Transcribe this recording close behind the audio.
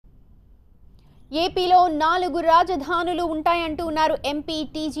ఏపీలో 4 రాజధానులు ఉంటాయంటున్నారు MP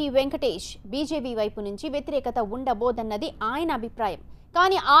TG Venkatesh. BJP వైపు నుంచి వ్యతిరేకత ఉండబోదన్నది ఆయన అభిప్రాయం.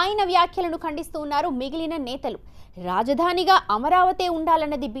 కానీ ఆయన వ్యాఖ్యలను ఖండిస్తూ ఉన్నారు మిగిలిన నేతలు. రాజధానిగా అమరావతి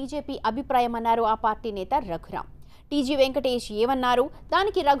ఉండాలన్నది బీజేపీ అభిప్రాయం అన్నారు ఆ పార్టీ నేత రఘురాం. టీజీ వెంకటేష్ ఏమన్నారు,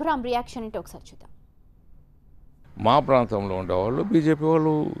 దానికి రఘురాం రియాక్షన్ ఏంటో ఒకసారి చూద్దాం. మా ప్రాంతంలో ఉండేవాళ్ళు బీజేపీ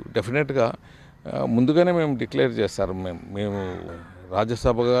వాళ్ళు డెఫినెట్గా ముందుగానే మేము డిక్లేర్ చేస్తారు. మేము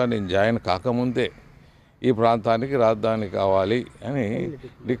రాజ్యసభగా నేను జాయిన్ కాకముందే ఈ ప్రాంతానికి రాజధాని కావాలి అని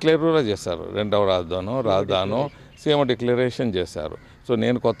డిక్లేర్ కూడా చేస్తారు. 2వ రాజధానో సీఎం డిక్లరేషన్ చేశారు. సో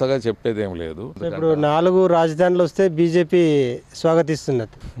నేను కొత్తగా చెప్పేది ఏం లేదు. ఇప్పుడు 4 రాజధానులు వస్తే బీజేపీ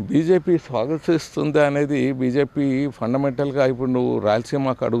స్వాగతిస్తున్నది. బీజేపీ స్వాగతిస్తుంది అనేది బీజేపీ ఫండమెంటల్గా ఇప్పుడు నువ్వు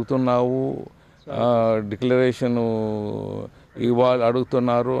రాయలసీమకు అడుగుతున్నావు, డిక్లరేషను ఇవాళ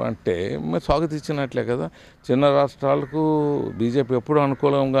అడుగుతున్నారు అంటే మేము స్వాగతించినట్లే కదా. చిన్న రాష్ట్రాలకు బీజేపీ ఎప్పుడు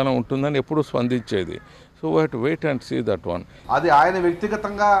అనుకూలంగానే ఉంటుందని ఎప్పుడు స్పందించేది. So we have to wait and see that one. అది ఆయన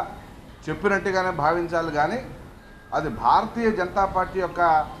వ్యక్తిగతంగా చెప్పినట్టుగానే భావించాలి, కానీ అది భారతీయ జనతా పార్టీ యొక్క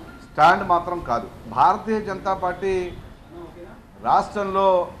స్టాండ్ మాత్రం కాదు. భారతీయ జనతా పార్టీ రాష్ట్రంలో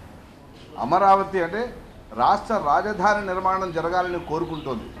అమరావతి అంటే రాష్ట్ర రాజధాని నిర్మాణం జరగాలని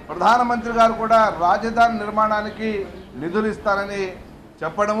కోరుకుంటోంది. ప్రధానమంత్రి గారు కూడా రాజధాని నిర్మాణానికి నిధులు ఇస్తారని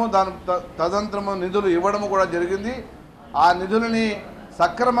చెప్పడము, దాని తదంతరము నిధులు ఇవ్వడము కూడా జరిగింది. ఆ నిధులని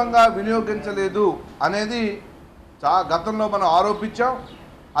సక్రమంగా వినియోగించలేదు అనేది గతంలో మనం ఆరోపించాం.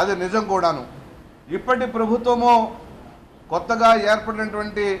 అది నిజం కూడాను. ఇప్పటి ప్రభుత్వము, కొత్తగా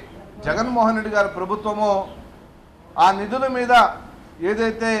ఏర్పడినటువంటి జగన్మోహన్ రెడ్డి గారి ప్రభుత్వము ఆ నిధుల మీద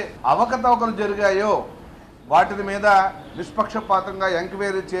ఏదైతే అవకతవకలు జరిగాయో వాటి మీద నిష్పక్షపాతంగా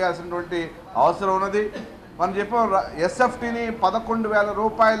ఎంక్వైరీ చేయాల్సినటువంటి అవసరం ఉన్నది. మనం చెప్పాం, ఎస్ఎఫ్టీని 11,000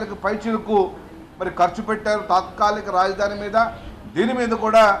 రూపాయలకు పైచిలకు మరి ఖర్చు పెట్టారు తాత్కాలిక రాజధాని మీద. దీని మీద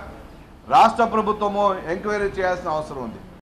కూడా రాష్ట్ర ప్రభుత్వము ఎంక్వైరీ చేయాల్సిన అవసరం ఉంది.